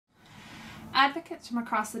Advocates from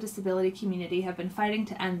across the disability community have been fighting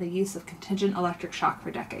to end the use of contingent electric shock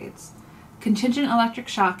for decades. Contingent electric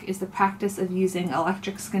shock is the practice of using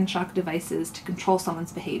electric skin shock devices to control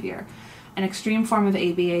someone's behavior, an extreme form of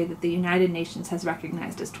ABA that the United Nations has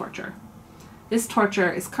recognized as torture. This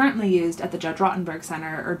torture is currently used at the Judge Rotenberg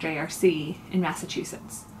Center, or JRC, in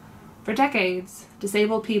Massachusetts. For decades,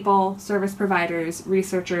 disabled people, service providers,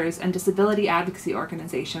 researchers, and disability advocacy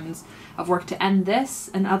organizations have worked to end this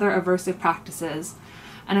and other aversive practices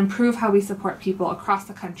and improve how we support people across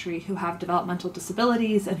the country who have developmental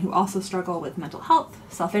disabilities and who also struggle with mental health,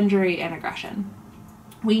 self-injury, and aggression.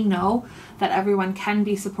 We know that everyone can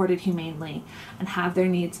be supported humanely and have their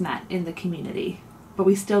needs met in the community, but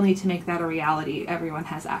we still need to make that a reality everyone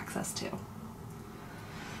has access to.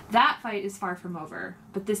 That fight is far from over,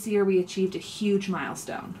 but this year we achieved a huge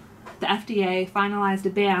milestone. The FDA finalized a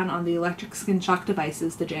ban on the electric skin shock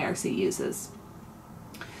devices the JRC uses.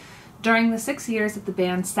 During the 6 years that the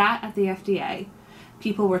ban sat at the FDA,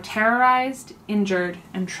 people were terrorized, injured,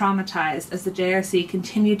 and traumatized as the JRC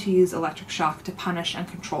continued to use electric shock to punish and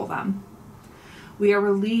control them. We are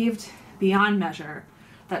relieved beyond measure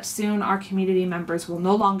that soon our community members will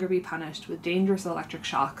no longer be punished with dangerous electric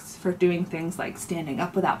shocks for doing things like standing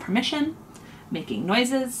up without permission, making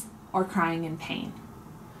noises, or crying in pain.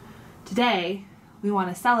 Today, we want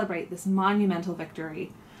to celebrate this monumental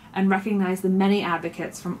victory and recognize the many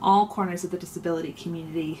advocates from all corners of the disability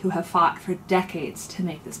community who have fought for decades to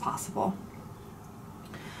make this possible.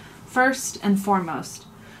 First and foremost,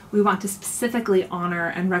 we want to specifically honor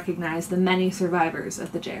and recognize the many survivors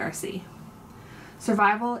of the JRC.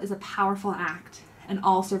 Survival is a powerful act, and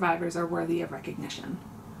all survivors are worthy of recognition.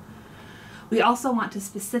 We also want to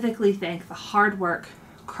specifically thank the hard work,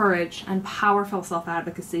 courage, and powerful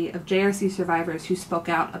self-advocacy of JRC survivors who spoke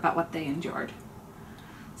out about what they endured.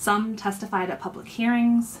 Some testified at public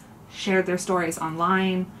hearings, shared their stories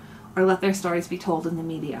online, or let their stories be told in the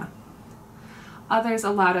media. Others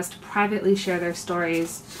allowed us to privately share their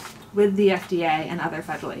stories with the FDA and other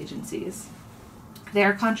federal agencies.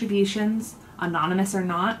 Their contributions, anonymous or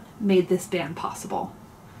not, made this ban possible.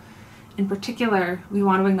 In particular, we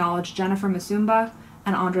want to acknowledge Jennifer Musumba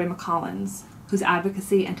and Andre McCollins, whose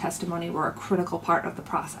advocacy and testimony were a critical part of the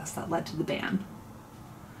process that led to the ban.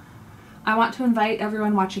 I want to invite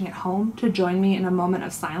everyone watching at home to join me in a moment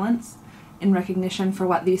of silence in recognition for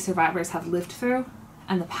what these survivors have lived through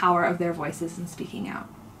and the power of their voices in speaking out.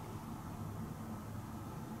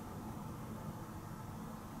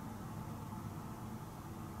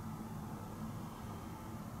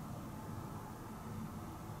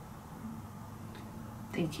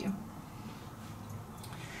 Thank you.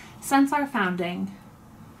 Since our founding,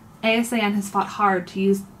 ASAN has fought hard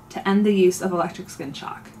to end the use of electric skin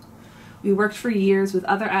shock. We worked for years with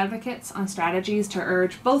other advocates on strategies to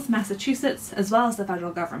urge both Massachusetts as well as the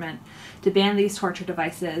federal government to ban these torture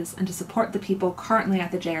devices and to support the people currently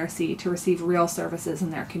at the JRC to receive real services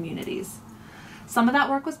in their communities. Some of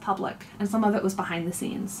that work was public and some of it was behind the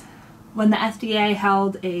scenes. When the FDA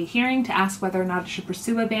held a hearing to ask whether or not it should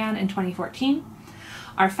pursue a ban in 2014,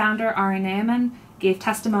 our founder, Ari Naaman, gave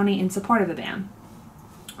testimony in support of the ban.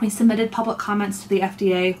 We submitted public comments to the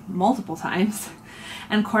FDA multiple times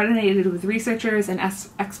and coordinated with researchers and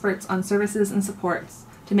experts on services and supports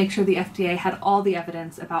to make sure the FDA had all the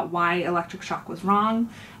evidence about why electric shock was wrong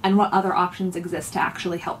and what other options exist to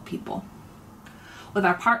actually help people. With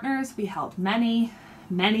our partners, we held many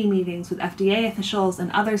meetings with FDA officials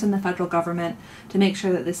and others in the federal government to make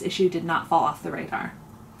sure that this issue did not fall off the radar.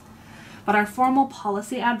 But our formal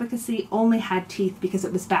policy advocacy only had teeth because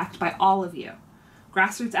it was backed by all of you,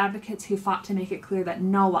 grassroots advocates who fought to make it clear that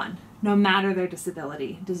no one, no matter their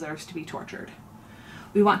disability, deserves to be tortured.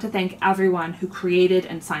 We want to thank everyone who created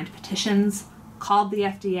and signed petitions, called the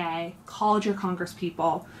FDA, called your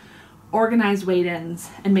congresspeople, organized wait-ins,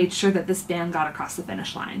 and made sure that this ban got across the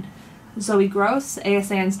finish line. Zoe Gross,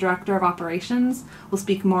 ASAN's Director of Operations, will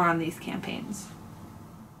speak more on these campaigns.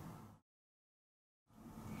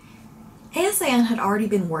 ASAN had already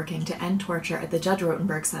been working to end torture at the Judge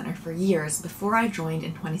Rotenberg Center for years before I joined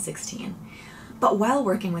in 2016. But while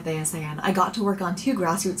working with ASAN, I got to work on 2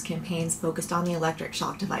 grassroots campaigns focused on the electric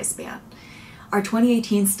shock device ban. Our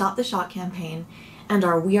 2018 Stop the Shock campaign and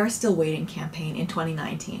our We Are Still Waiting campaign in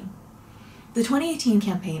 2019. The 2018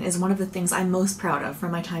 campaign is one of the things I'm most proud of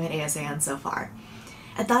from my time at ASAN so far.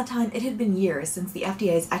 At that time, it had been years since the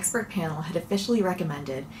FDA's expert panel had officially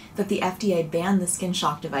recommended that the FDA ban the skin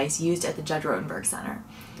shock device used at the Judge Rotenberg Center,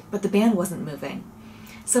 but the ban wasn't moving.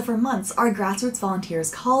 So for months, our grassroots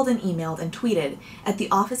volunteers called and emailed and tweeted at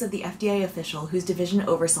the office of the FDA official whose division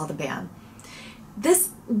oversaw the ban. This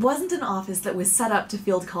wasn't an office that was set up to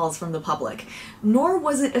field calls from the public, nor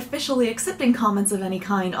was it officially accepting comments of any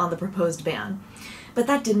kind on the proposed ban. But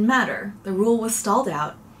that didn't matter. The rule was stalled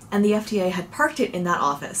out, and the FDA had parked it in that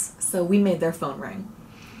office, so we made their phone ring.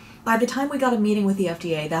 By the time we got a meeting with the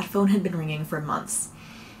FDA, that phone had been ringing for months.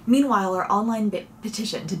 Meanwhile, our online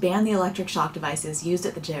petition to ban the electric shock devices used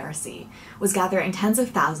at the JRC was gathering tens of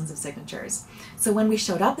thousands of signatures. So when we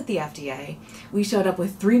showed up at the FDA, we showed up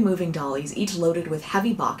with 3 moving dollies, each loaded with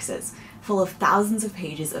heavy boxes, full of thousands of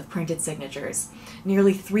pages of printed signatures,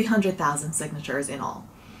 nearly 300,000 signatures in all.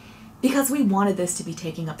 Because we wanted this to be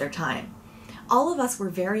taking up their time. All of us were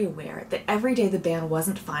very aware that every day the ban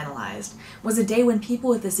wasn't finalized was a day when people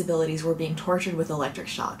with disabilities were being tortured with electric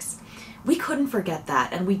shocks. We couldn't forget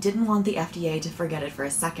that, and we didn't want the FDA to forget it for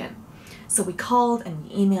a second. So we called, and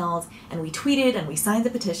we emailed, and we tweeted, and we signed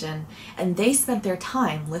the petition, and they spent their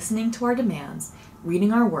time listening to our demands,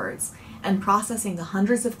 reading our words, and processing the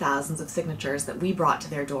hundreds of thousands of signatures that we brought to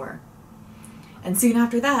their door. And soon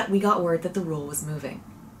after that, we got word that the rule was moving.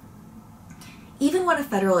 Even when a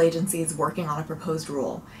federal agency is working on a proposed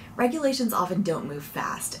rule, regulations often don't move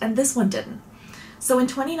fast, and this one didn't. So in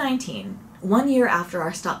 2019, 1 year after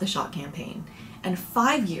our Stop the Shock campaign, and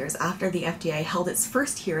 5 years after the FDA held its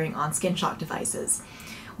first hearing on skin shock devices,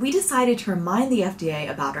 we decided to remind the FDA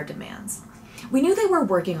about our demands. We knew they were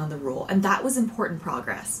working on the rule, and that was important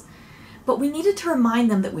progress. But we needed to remind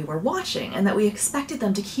them that we were watching, and that we expected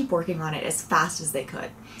them to keep working on it as fast as they could.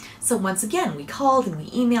 So once again, we called, and we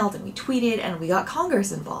emailed, and we tweeted, and we got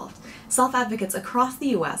Congress involved. Self-advocates across the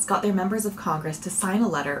US got their members of Congress to sign a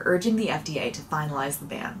letter urging the FDA to finalize the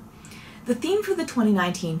ban. The theme for the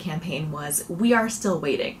 2019 campaign was, "We are still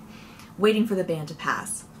waiting," waiting for the ban to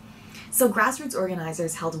pass. So grassroots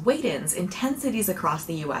organizers held wait-ins in 10 cities across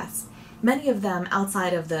the US, many of them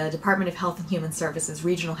outside of the Department of Health and Human Services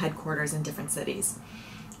regional headquarters in different cities.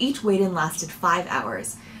 Each wait-in lasted 5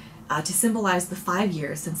 hours to symbolize the 5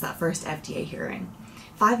 years since that first FDA hearing.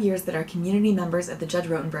 5 years that our community members at the Judge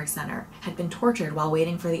Rotenberg Center had been tortured while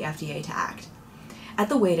waiting for the FDA to act. At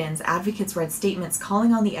the wait-ins, advocates read statements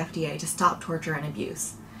calling on the FDA to stop torture and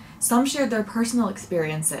abuse. Some shared their personal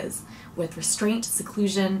experiences with restraint,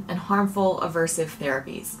 seclusion, and harmful aversive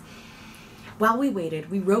therapies. While we waited,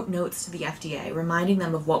 we wrote notes to the FDA reminding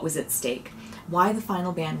them of what was at stake, why the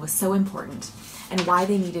final ban was so important, and why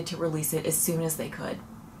they needed to release it as soon as they could.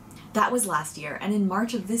 That was last year, and in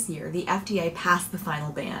March of this year, the FDA passed the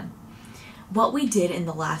final ban. What we did in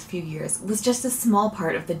the last few years was just a small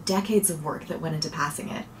part of the decades of work that went into passing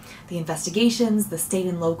it. The investigations, the state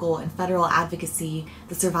and local and federal advocacy,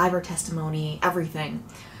 the survivor testimony, everything.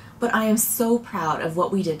 But I am so proud of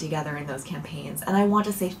what we did together in those campaigns, and I want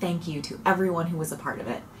to say thank you to everyone who was a part of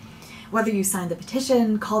it. Whether you signed the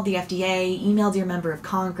petition, called the FDA, emailed your member of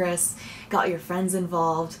Congress, got your friends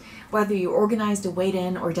involved, whether you organized a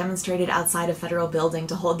wait-in or demonstrated outside a federal building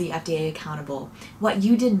to hold the FDA accountable, what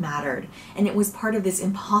you did mattered, and it was part of this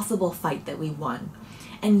impossible fight that we won.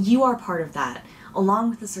 And you are part of that, along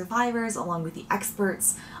with the survivors, along with the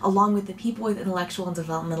experts, along with the people with intellectual and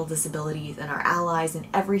developmental disabilities and our allies in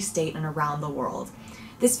every state and around the world.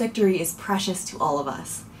 This victory is precious to all of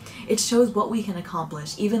us. It shows what we can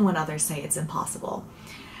accomplish even when others say it's impossible.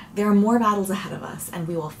 There are more battles ahead of us, and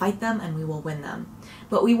we will fight them and we will win them.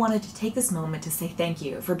 But we wanted to take this moment to say thank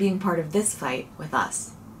you for being part of this fight with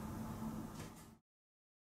us.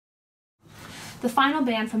 The final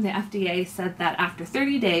ban from the FDA said that after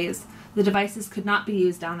 30 days, the devices could not be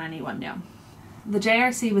used on anyone new. The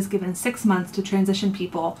JRC was given 6 months to transition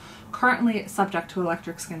people currently subject to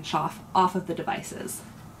electric skin shock off of the devices.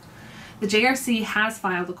 The JRC has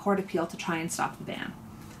filed a court appeal to try and stop the ban.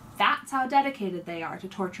 That's how dedicated they are to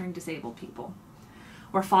torturing disabled people.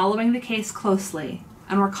 We're following the case closely,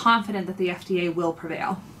 and we're confident that the FDA will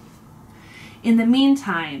prevail. In the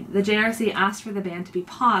meantime, the JRC asked for the ban to be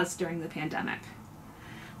paused during the pandemic.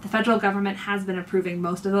 The federal government has been approving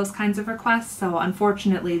most of those kinds of requests, so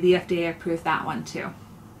unfortunately the FDA approved that one too.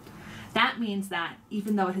 That means that,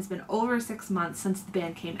 even though it has been over 6 months since the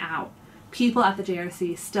ban came out, people at the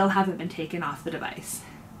JRC still haven't been taken off the device.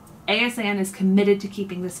 ASAN is committed to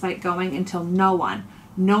keeping this fight going until no one,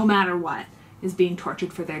 no matter what, is being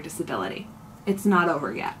tortured for their disability. It's not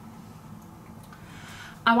over yet.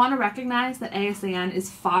 I want to recognize that ASAN is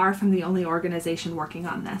far from the only organization working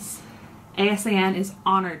on this. ASAN is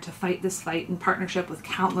honored to fight this fight in partnership with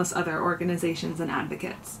countless other organizations and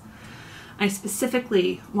advocates. I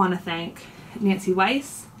specifically want to thank Nancy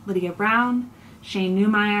Weiss, Lydia Brown, Shane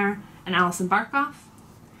Newmeyer, and Allison Barkoff,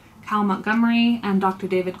 Cal Montgomery and Dr.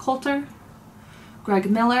 David Coulter, Greg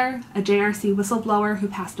Miller, a JRC whistleblower who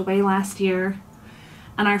passed away last year,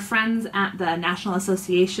 and our friends at the National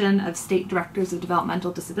Association of State Directors of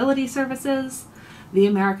Developmental Disability Services, the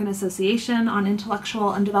American Association on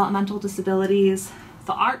Intellectual and Developmental Disabilities,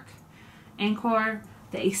 the ARC, ANCOR,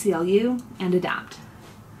 the ACLU, and ADAPT.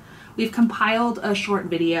 We've compiled a short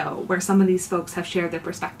video where some of these folks have shared their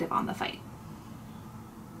perspective on the fight.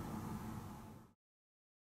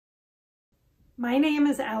 My name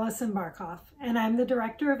is Allison Barkoff, and I'm the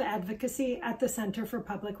Director of Advocacy at the Center for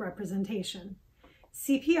Public Representation.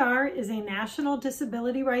 CPR is a national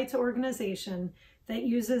disability rights organization that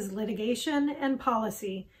uses litigation and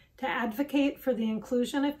policy to advocate for the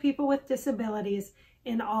inclusion of people with disabilities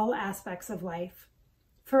in all aspects of life.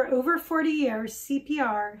 For over 40 years,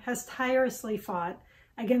 CPR has tirelessly fought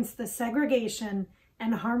against the segregation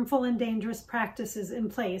and harmful and dangerous practices in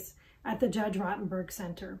place at the Judge Rotenberg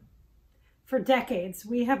Center. For decades,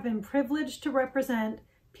 we have been privileged to represent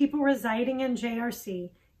people residing in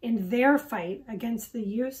JRC in their fight against the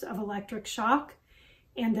use of electric shock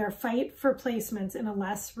and their fight for placements in a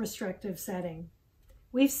less restrictive setting.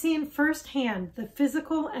 We've seen firsthand the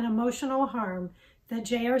physical and emotional harm that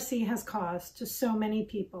JRC has caused to so many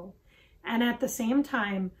people. And at the same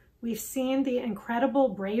time, we've seen the incredible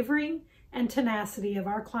bravery and tenacity of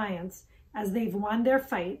our clients as they've won their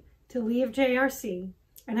fight to leave JRC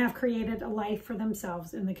and have created a life for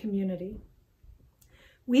themselves in the community.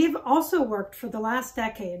 We've also worked for the last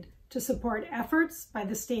decade to support efforts by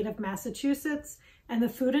the state of Massachusetts and the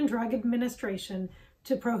Food and Drug Administration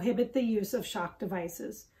to prohibit the use of shock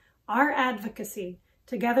devices. Our advocacy,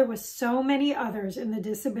 together with so many others in the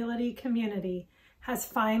disability community, has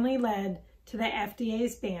finally led to the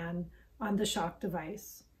FDA's ban on the shock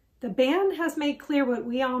device. The ban has made clear what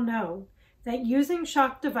we all know, that using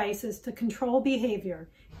shock devices to control behavior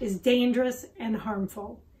is dangerous and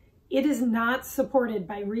harmful. It is not supported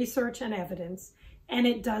by research and evidence, and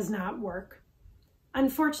it does not work.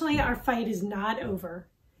 Unfortunately, our fight is not over.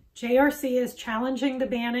 JRC is challenging the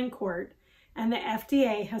ban in court, and the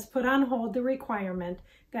FDA has put on hold the requirement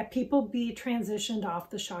that people be transitioned off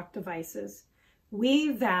the shock devices. We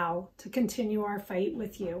vow to continue our fight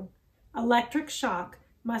with you. Electric shock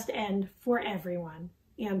must end for everyone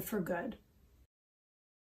and for good.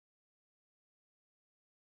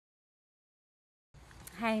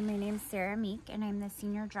 Hi, my name is Sarah Meek, and I'm the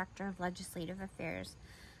Senior Director of Legislative Affairs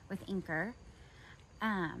with Anchor.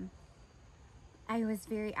 I was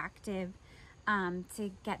very active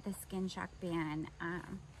to get the skin shock ban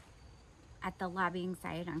at the lobbying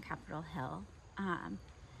site on Capitol Hill. And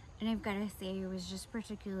I've got to say, I was just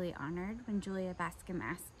particularly honored when Julia Bascom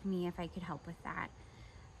asked me if I could help with that.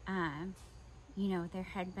 You know, there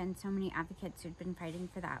had been so many advocates who'd been fighting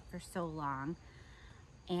for that for so long,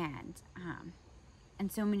 and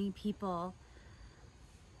so many people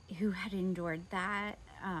who had endured that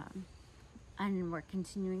and were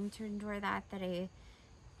continuing to endure that, I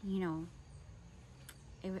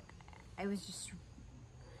was just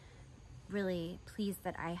really pleased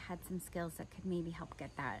that I had some skills that could maybe help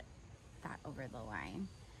get that over the line.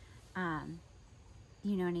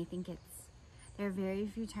 You know, and I think there are very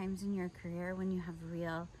few times in your career when you have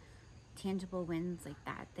real tangible wins like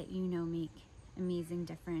that you know make amazing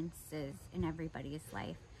differences in everybody's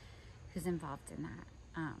life who's involved in that.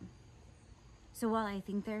 So while I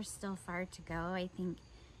think there's still far to go, I think,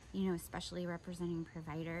 you know, especially representing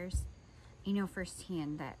providers, I know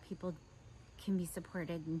firsthand that people can be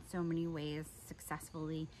supported in so many ways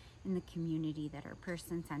successfully in the community that are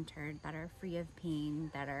person-centered, that are free of pain,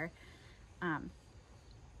 that are, you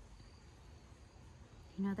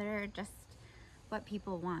know, that are just what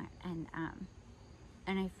people want.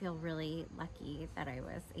 And I feel really lucky that I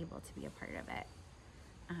was able to be a part of it.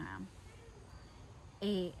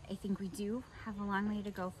 I think we do have a long way to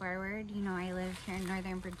go forward. You know, I live here in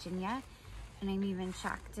Northern Virginia, and I'm even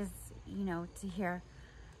shocked as, you know, to hear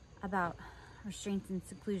about restraints and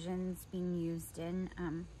seclusions being used in,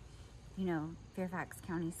 you know, Fairfax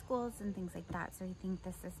County schools and things like that. So I think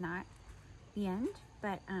this is not the end,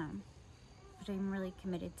 but I'm really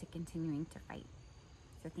committed to continuing to fight.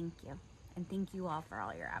 So thank you. And thank you all for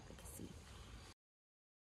all your advocacy.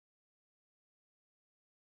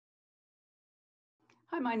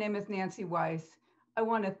 Hi, my name is Nancy Weiss. I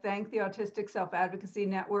want to thank the Autistic Self-Advocacy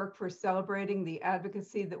Network for celebrating the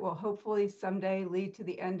advocacy that will hopefully someday lead to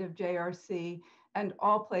the end of JRC and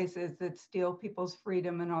all places that steal people's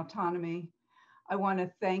freedom and autonomy. I want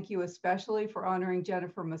to thank you especially for honoring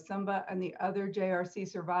Jennifer Musumba and the other JRC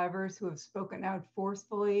survivors who have spoken out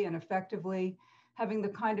forcefully and effectively, having the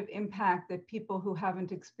kind of impact that people who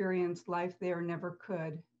haven't experienced life there never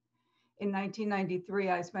could. In 1993,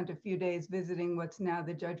 I spent a few days visiting what's now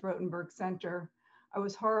the Judge Rotenberg Center. I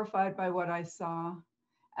was horrified by what I saw.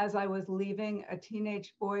 As I was leaving, a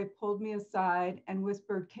teenage boy pulled me aside and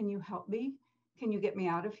whispered, "Can you help me? Can you get me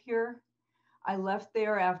out of here?" I left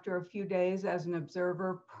there after a few days as an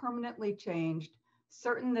observer, permanently changed,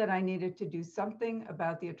 certain that I needed to do something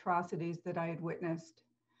about the atrocities that I had witnessed.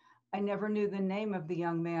 I never knew the name of the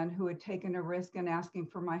young man who had taken a risk in asking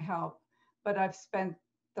for my help, but I've spent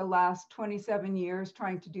the last 27 years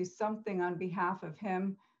trying to do something on behalf of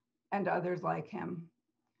him and others like him.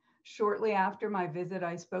 Shortly after my visit,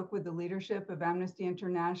 I spoke with the leadership of Amnesty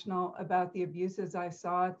International about the abuses I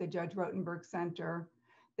saw at the Judge Rotenberg Center.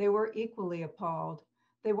 They were equally appalled.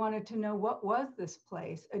 They wanted to know, what was this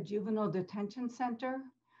place, a juvenile detention center?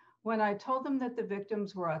 When I told them that the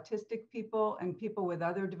victims were autistic people and people with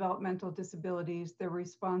other developmental disabilities, their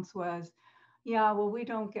response was, "Yeah, well, we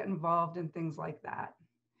don't get involved in things like that."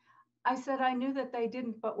 I said I knew that they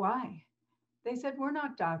didn't, but why? They said, "We're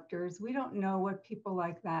not doctors. We don't know what people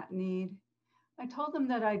like that need." I told them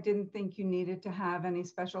that I didn't think you needed to have any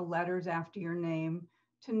special letters after your name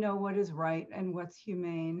to know what is right and what's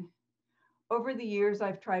humane. Over the years,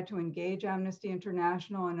 I've tried to engage Amnesty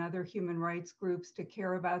International and other human rights groups to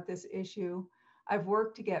care about this issue. I've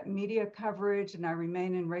worked to get media coverage, and I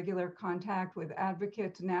remain in regular contact with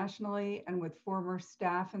advocates nationally and with former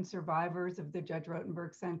staff and survivors of the Judge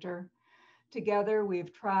Rotenberg Center. Together,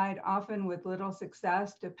 we've tried, often with little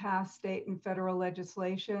success, to pass state and federal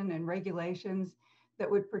legislation and regulations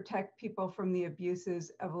that would protect people from the abuses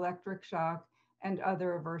of electric shock and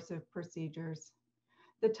other aversive procedures.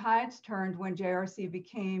 The tides turned when JRC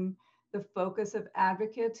became the focus of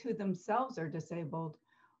advocates who themselves are disabled.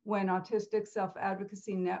 When Autistic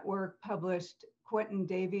Self-Advocacy Network published Quentin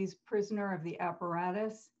Davies' Prisoner of the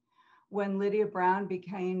Apparatus, when Lydia Brown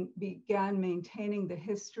began maintaining the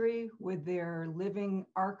history with their living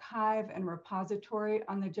archive and repository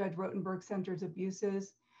on the Judge Rotenberg Center's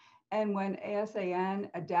abuses, and when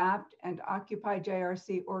ASAN, ADAPT, and Occupy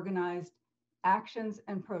JRC organized actions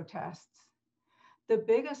and protests. The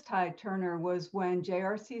biggest tide turner was when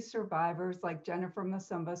JRC survivors like Jennifer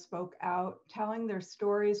Masumba spoke out, telling their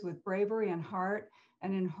stories with bravery and heart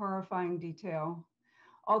and in horrifying detail.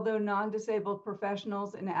 Although non-disabled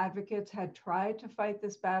professionals and advocates had tried to fight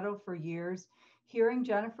this battle for years, hearing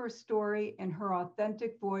Jennifer's story in her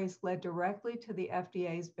authentic voice led directly to the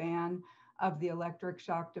FDA's ban of the electric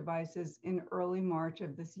shock devices in early March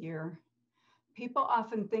of this year. People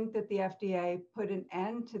often think that the FDA put an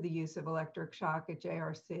end to the use of electric shock at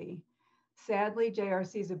JRC. Sadly,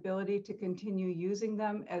 JRC's ability to continue using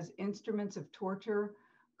them as instruments of torture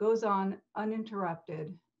goes on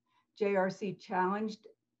uninterrupted. JRC challenged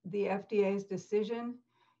the FDA's decision,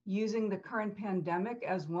 using the current pandemic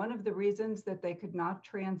as one of the reasons that they could not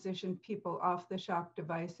transition people off the shock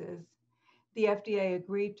devices. The FDA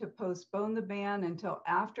agreed to postpone the ban until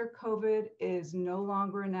after COVID is no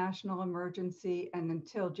longer a national emergency and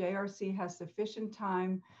until JRC has sufficient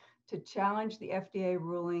time to challenge the FDA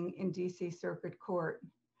ruling in DC Circuit Court.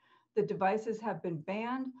 The devices have been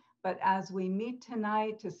banned, but as we meet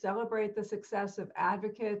tonight to celebrate the success of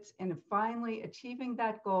advocates in finally achieving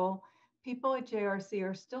that goal, people at JRC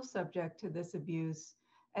are still subject to this abuse.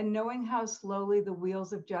 And knowing how slowly the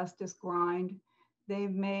wheels of justice grind, they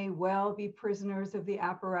may well be prisoners of the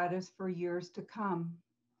apparatus for years to come.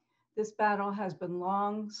 This battle has been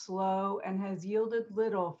long, slow, and has yielded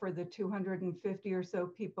little for the 250 or so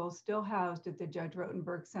people still housed at the Judge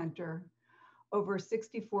Rotenberg Center. Over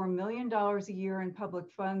 $64 million a year in public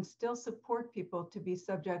funds still support people to be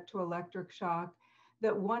subject to electric shock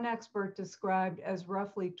that one expert described as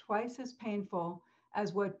roughly twice as painful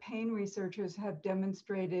as what pain researchers have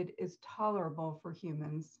demonstrated is tolerable for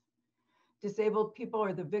humans. Disabled people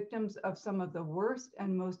are the victims of some of the worst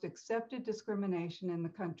and most accepted discrimination in the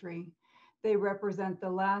country. They represent the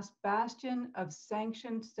last bastion of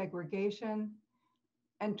sanctioned segregation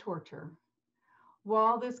and torture.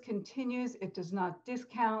 While this continues, it does not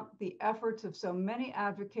discount the efforts of so many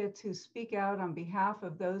advocates who speak out on behalf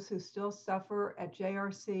of those who still suffer at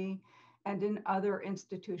JRC and in other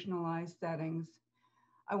institutionalized settings.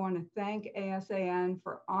 I want to thank ASAN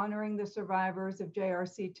for honoring the survivors of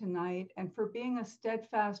JRC tonight and for being a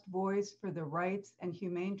steadfast voice for the rights and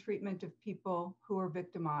humane treatment of people who are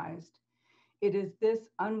victimized. It is this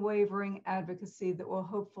unwavering advocacy that will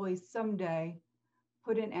hopefully someday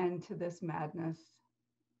put an end to this madness.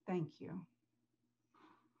 Thank you.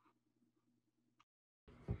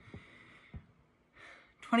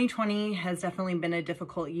 "2020 has definitely been a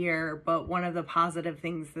difficult year, but one of the positive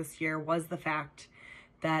things this year was the fact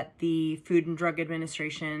that the Food and Drug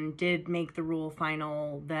Administration did make the rule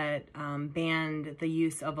final that banned the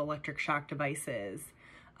use of electric shock devices.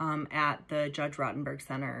 at the Judge Rotenberg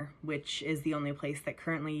Center, which is the only place that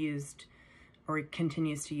currently used or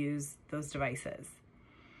continues to use those devices.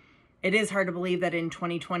 It is hard to believe that in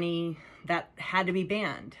 2020 that had to be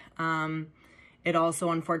banned. It also,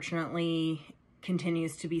 unfortunately,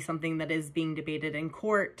 continues to be something that is being debated in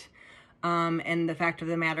court. And the fact of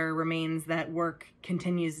the matter remains that work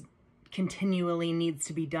continually needs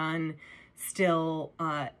to be done still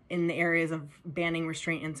in the areas of banning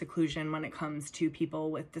restraint and seclusion when it comes to people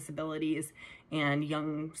with disabilities and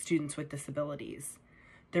young students with disabilities.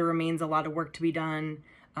 There remains a lot of work to be done.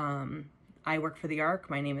 I work for the ARC.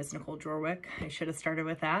 My name is Nicole Jorwick. I should have started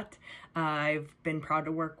with that. I've been proud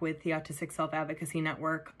to work with the Autistic Self-Advocacy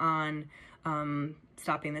Network on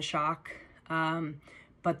stopping the shock,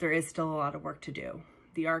 but there is still a lot of work to do.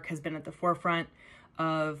 The ARC has been at the forefront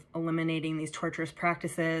of eliminating these torturous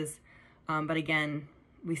practices, but again,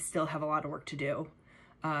 we still have a lot of work to do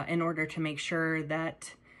in order to make sure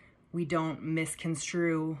that we don't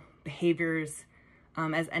misconstrue behaviors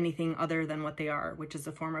as anything other than what they are, which is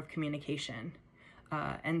a form of communication.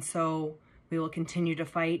 And so we will continue to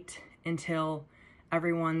fight until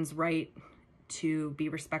everyone's right to be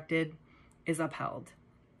respected is upheld.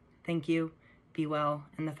 Thank you, be well,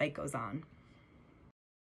 and the fight goes on.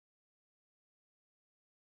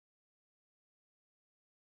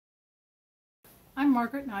 I'm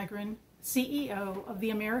Margaret Nygren, CEO of the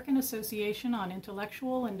American Association on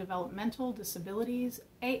Intellectual and Developmental Disabilities,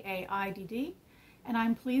 AAIDD, and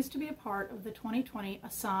I'm pleased to be a part of the 2020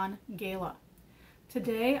 ASAN Gala.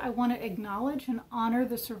 Today, I want to acknowledge and honor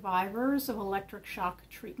the survivors of electric shock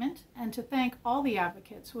treatment and to thank all the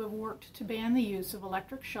advocates who have worked to ban the use of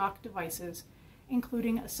electric shock devices,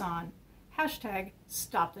 including ASAN.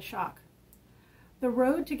 #StopTheShock. The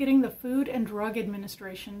road to getting the Food and Drug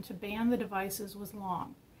Administration to ban the devices was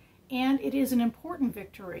long, and it is an important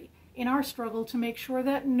victory in our struggle to make sure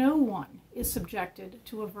that no one is subjected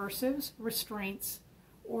to aversives, restraints,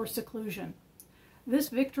 or seclusion. This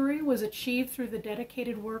victory was achieved through the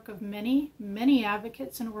dedicated work of many, many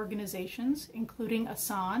advocates and organizations, including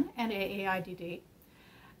ASAN and AAIDD.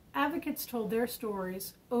 Advocates told their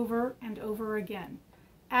stories over and over again.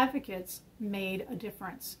 Advocates made a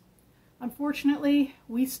difference. Unfortunately,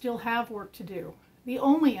 we still have work to do. The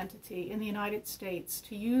only entity in the United States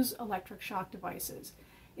to use electric shock devices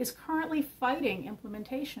is currently fighting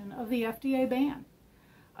implementation of the FDA ban.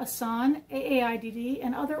 ASAN, AAIDD,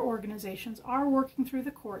 and other organizations are working through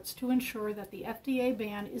the courts to ensure that the FDA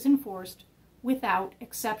ban is enforced without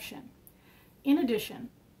exception. In addition,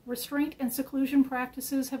 restraint and seclusion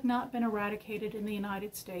practices have not been eradicated in the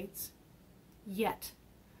United States yet.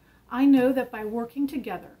 I know that by working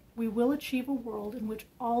together, we will achieve a world in which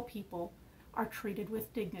all people are treated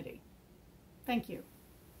with dignity. Thank you.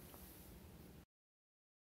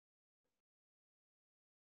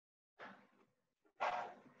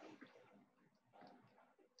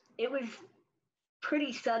 It was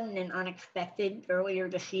pretty sudden and unexpected earlier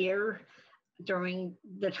this year during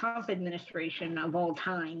the Trump administration of all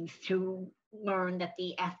times to learn that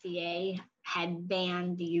the FDA had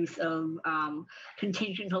banned the use of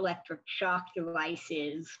contingent electric shock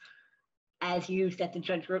devices as used at the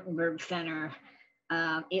Judge Rotenberg Center.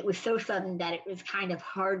 It was so sudden that it was kind of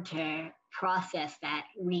hard to process that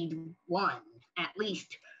we'd won at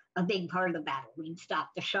least a big part of the battle. We'd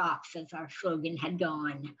stopped the shocks, as our slogan had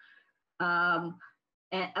gone. And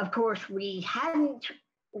of course, we hadn't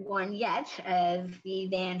won yet, as the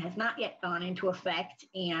ban has not yet gone into effect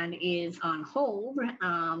and is on hold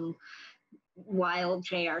while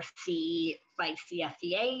JRC fights the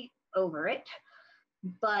FDA over it.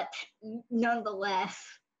 But nonetheless,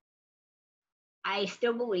 I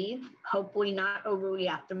still believe, hopefully not overly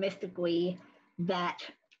optimistically, that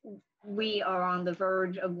we are on the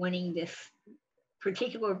verge of winning this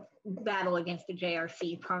particular battle against the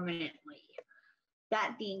JRC permanently.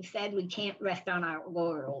 That being said, we can't rest on our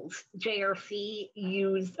laurels. JRC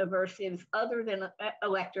used aversives other than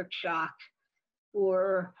electric shock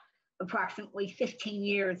for approximately 15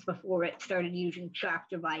 years before it started using shock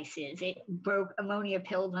devices. It broke ammonia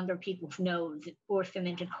pills under people's nose. It forced them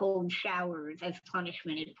into cold showers as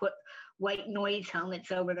punishment. It put white noise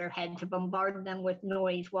helmets over their head to bombard them with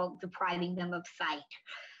noise while depriving them of sight.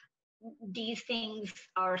 These things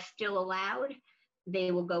are still allowed.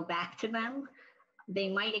 They will go back to them. They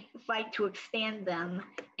might fight to expand them,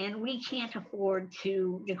 and we can't afford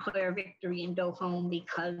to declare victory and go home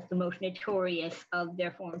because the most notorious of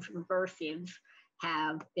their forms of aversives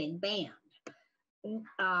have been banned.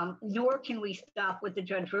 Nor can we stop with the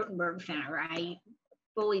Judge Rotenberg Center. I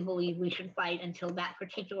fully believe we should fight until that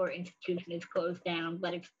particular institution is closed down,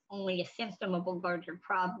 but it's only a symptom of a larger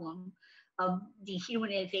problem of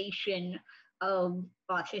dehumanization of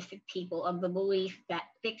autistic people, of the belief that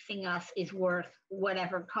fixing us is worth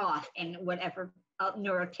whatever cost, and whatever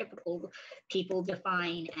neurotypical people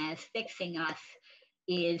define as fixing us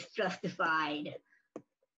is justified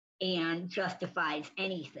and justifies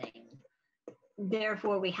anything.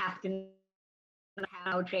 Therefore, we have to know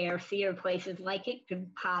how JRC or places like it could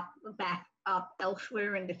pop back up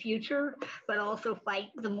elsewhere in the future, but also fight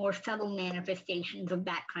the more subtle manifestations of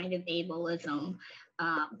that kind of ableism.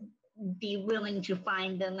 Be willing to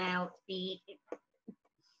find them out, be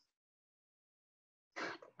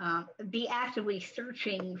actively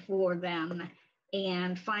searching for them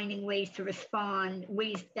and finding ways to respond,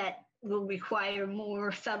 ways that will require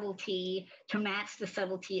more subtlety to match the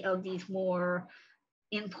subtlety of these more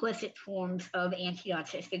implicit forms of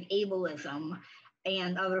anti-autistic ableism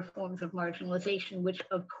and other forms of marginalization, which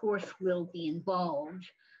of course will be involved.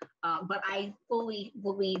 But I fully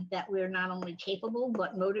believe that we're not only capable,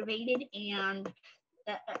 but motivated and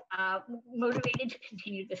motivated to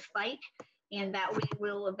continue this fight, and that we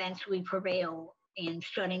will eventually prevail in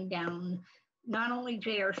shutting down not only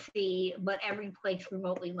JRC, but every place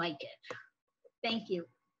remotely like it. Thank you.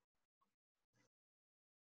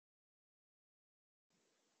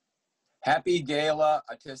 Happy Gala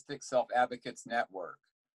Autistic Self-Advocates Network.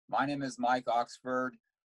 My name is Mike Oxford,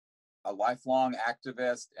 a lifelong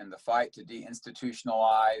activist in the fight to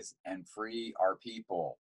deinstitutionalize and free our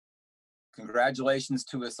people. Congratulations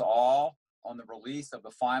to us all on the release of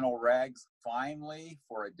the final regs, finally,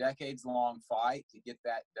 for a decades-long fight to get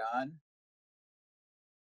that done.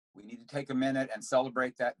 We need to take a minute and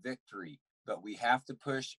celebrate that victory, but we have to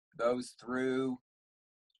push those through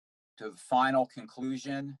to the final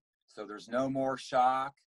conclusion so there's no more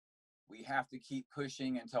shock. We have to keep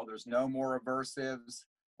pushing until there's no more aversives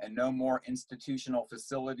and no more institutional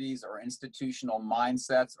facilities or institutional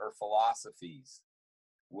mindsets or philosophies.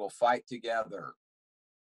 We'll fight together.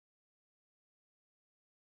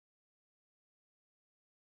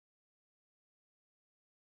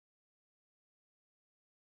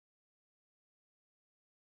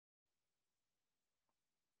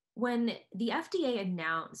 When the FDA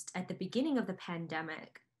announced at the beginning of the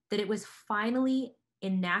pandemic that it was finally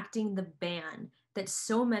enacting the ban that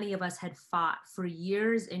so many of us had fought for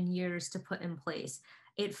years and years to put in place,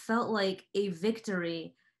 it felt like a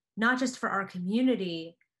victory, not just for our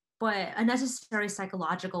community, but a necessary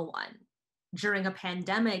psychological one during a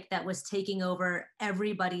pandemic that was taking over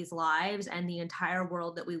everybody's lives and the entire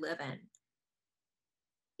world that we live in.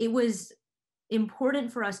 It was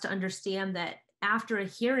important for us to understand that after a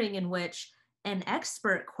hearing in which an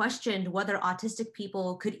expert questioned whether autistic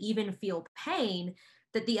people could even feel pain,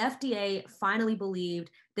 that the FDA finally believed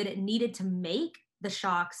that it needed to make the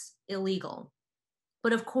shocks illegal.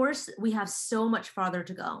 But of course, we have so much farther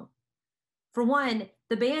to go. For one,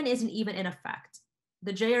 the ban isn't even in effect.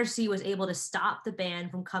 The JRC was able to stop the ban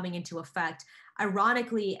from coming into effect,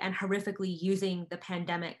 ironically and horrifically using the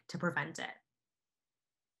pandemic to prevent it.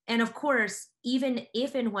 And of course, even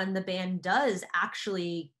if and when the ban does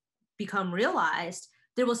actually become realized,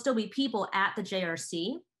 there will still be people at the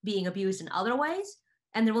JRC being abused in other ways,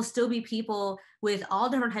 and there will still be people with all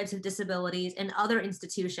different types of disabilities in other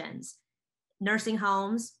institutions, nursing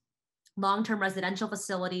homes, long-term residential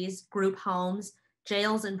facilities, group homes,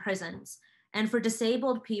 jails, and prisons. And for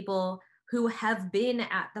disabled people who have been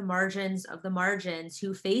at the margins of the margins,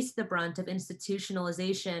 who face the brunt of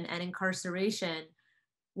institutionalization and incarceration,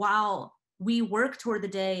 while we work toward the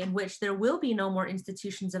day in which there will be no more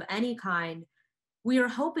institutions of any kind, we are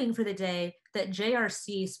hoping for the day that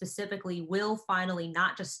JRC specifically will finally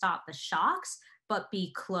not just stop the shocks, but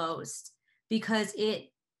be closed, because it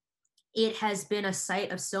has been a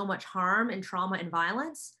site of so much harm and trauma and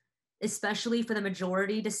violence, especially for the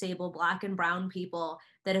majority disabled Black and brown people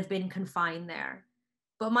that have been confined there.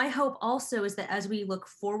 But my hope also is that as we look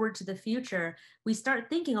forward to the future, we start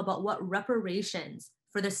thinking about what reparations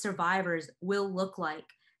for the survivors will look like.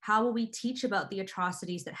 How will we teach about the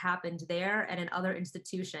atrocities that happened there and in other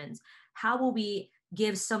institutions? How will we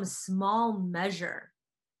give some small measure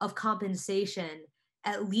of compensation,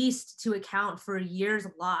 at least to account for years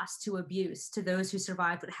lost to abuse to those who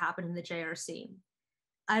survived what happened in the JRC?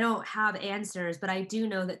 I don't have answers, but I do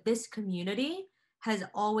know that this community has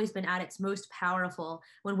always been at its most powerful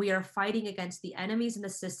when we are fighting against the enemies and the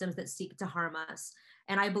systems that seek to harm us.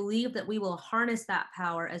 And I believe that we will harness that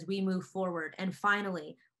power as we move forward and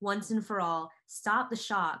finally, once and for all, stop the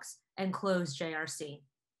shocks and close JRC.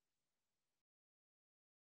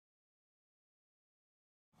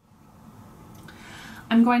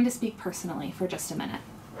 I'm going to speak personally for just a minute.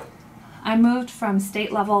 I moved from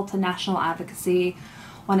state level to national advocacy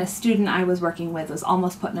when a student I was working with was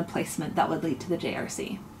almost put in a placement that would lead to the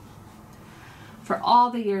JRC. For all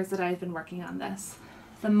the years that I've been working on this,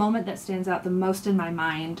 the moment that stands out the most in my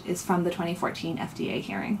mind is from the 2014 FDA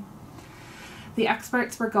hearing. The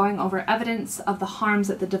experts were going over evidence of the harms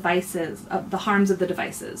of the devices,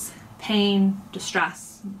 pain,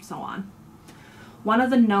 distress, and so on. One of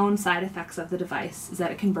the known side effects of the device is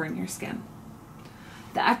that it can burn your skin.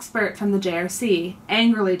 The expert from the JRC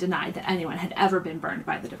angrily denied that anyone had ever been burned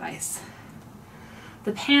by the device.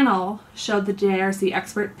 The panel showed the JRC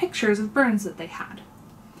expert pictures of burns that they had.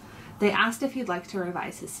 They asked if he'd like to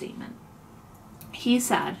revise his statement. He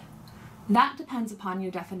said, "That depends upon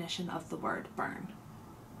your definition of the word burn."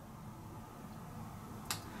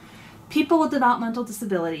 People with developmental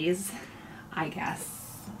disabilities, I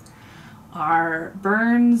guess, our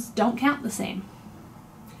burns don't count the same.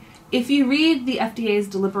 If you read the FDA's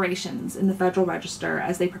deliberations in the Federal Register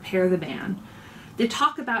as they prepare the ban, they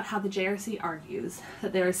talk about how the JRC argues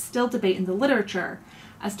that there is still debate in the literature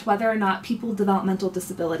as to whether or not people with developmental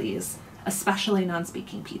disabilities, especially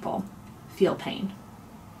non-speaking people, feel pain.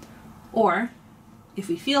 Or, if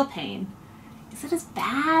we feel pain, is it as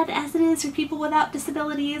bad as it is for people without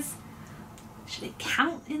disabilities? Should it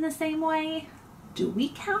count in the same way? Do we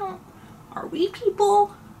count? Are we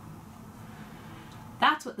people?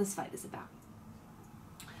 That's what this fight is about.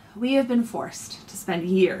 We have been forced to spend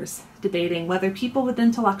years debating whether people with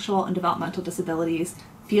intellectual and developmental disabilities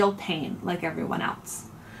feel pain like everyone else,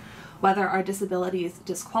 whether our disabilities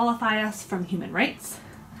disqualify us from human rights,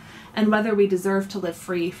 and whether we deserve to live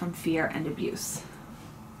free from fear and abuse.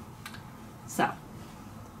 So,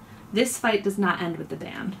 this fight does not end with the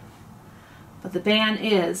ban, but the ban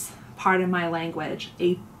is, pardon my language,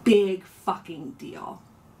 a big fucking deal.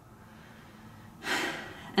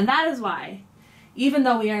 And that is why, even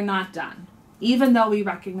though we are not done, even though we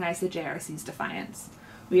recognize the JRC's defiance,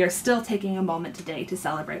 we are still taking a moment today to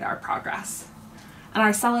celebrate our progress. And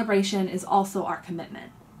our celebration is also our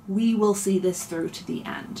commitment. We will see this through to the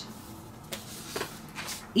end.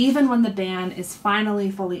 Even when the ban is finally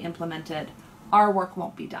fully implemented, our work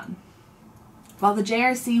won't be done. While the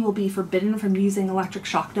JRC will be forbidden from using electric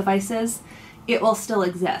shock devices, it will still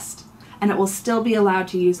exist, and it will still be allowed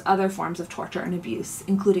to use other forms of torture and abuse,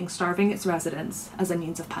 including starving its residents as a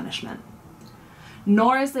means of punishment.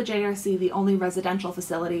 Nor is the JRC the only residential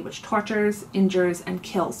facility which tortures, injures, and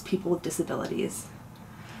kills people with disabilities.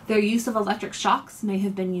 Their use of electric shocks may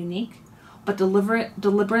have been unique, but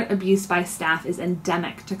deliberate abuse by staff is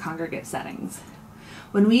endemic to congregate settings.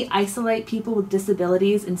 When we isolate people with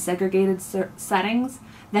disabilities in segregated settings,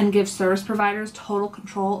 then give service providers total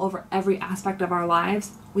control over every aspect of our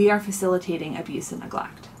lives, we are facilitating abuse and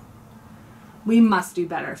neglect. We must do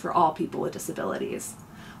better for all people with disabilities.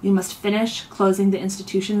 We must finish closing the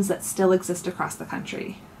institutions that still exist across the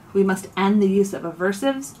country. We must end the use of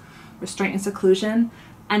aversives, restraint and seclusion,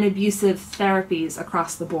 and abusive therapies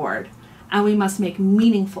across the board. And we must make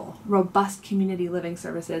meaningful, robust community living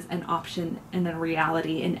services an option and a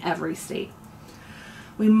reality in every state.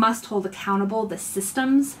 We must hold accountable the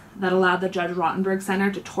systems that allow the Judge Rotenberg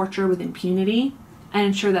Center to torture with impunity and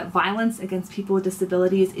ensure that violence against people with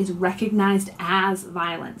disabilities is recognized as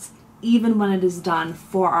violence, even when it is done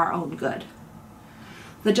for our own good.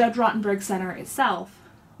 The Judge Rotenberg Center itself,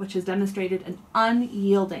 which has demonstrated an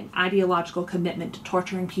unyielding ideological commitment to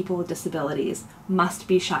torturing people with disabilities, must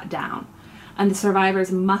be shut down, and the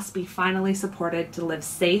survivors must be finally supported to live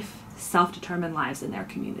safe, self-determined lives in their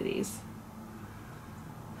communities.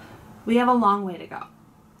 We have a long way to go,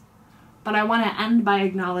 but I want to end by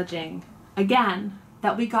acknowledging, again,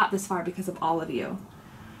 that we got this far because of all of you.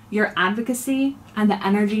 Your advocacy and the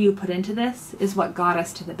energy you put into this is what got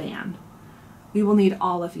us to the ban. We will need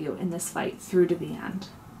all of you in this fight through to the end.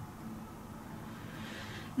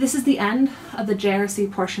 This is the end of the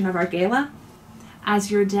JRC portion of our gala. As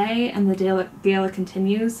your day and the gala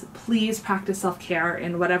continues, please practice self-care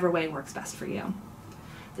in whatever way works best for you.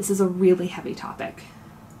 This is a really heavy topic.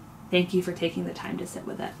 Thank you for taking the time to sit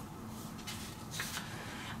with it.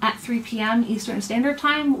 At 3 p.m. Eastern Standard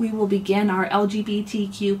Time, we will begin our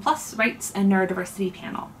LGBTQ+ rights and neurodiversity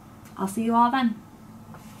panel. I'll see you all then.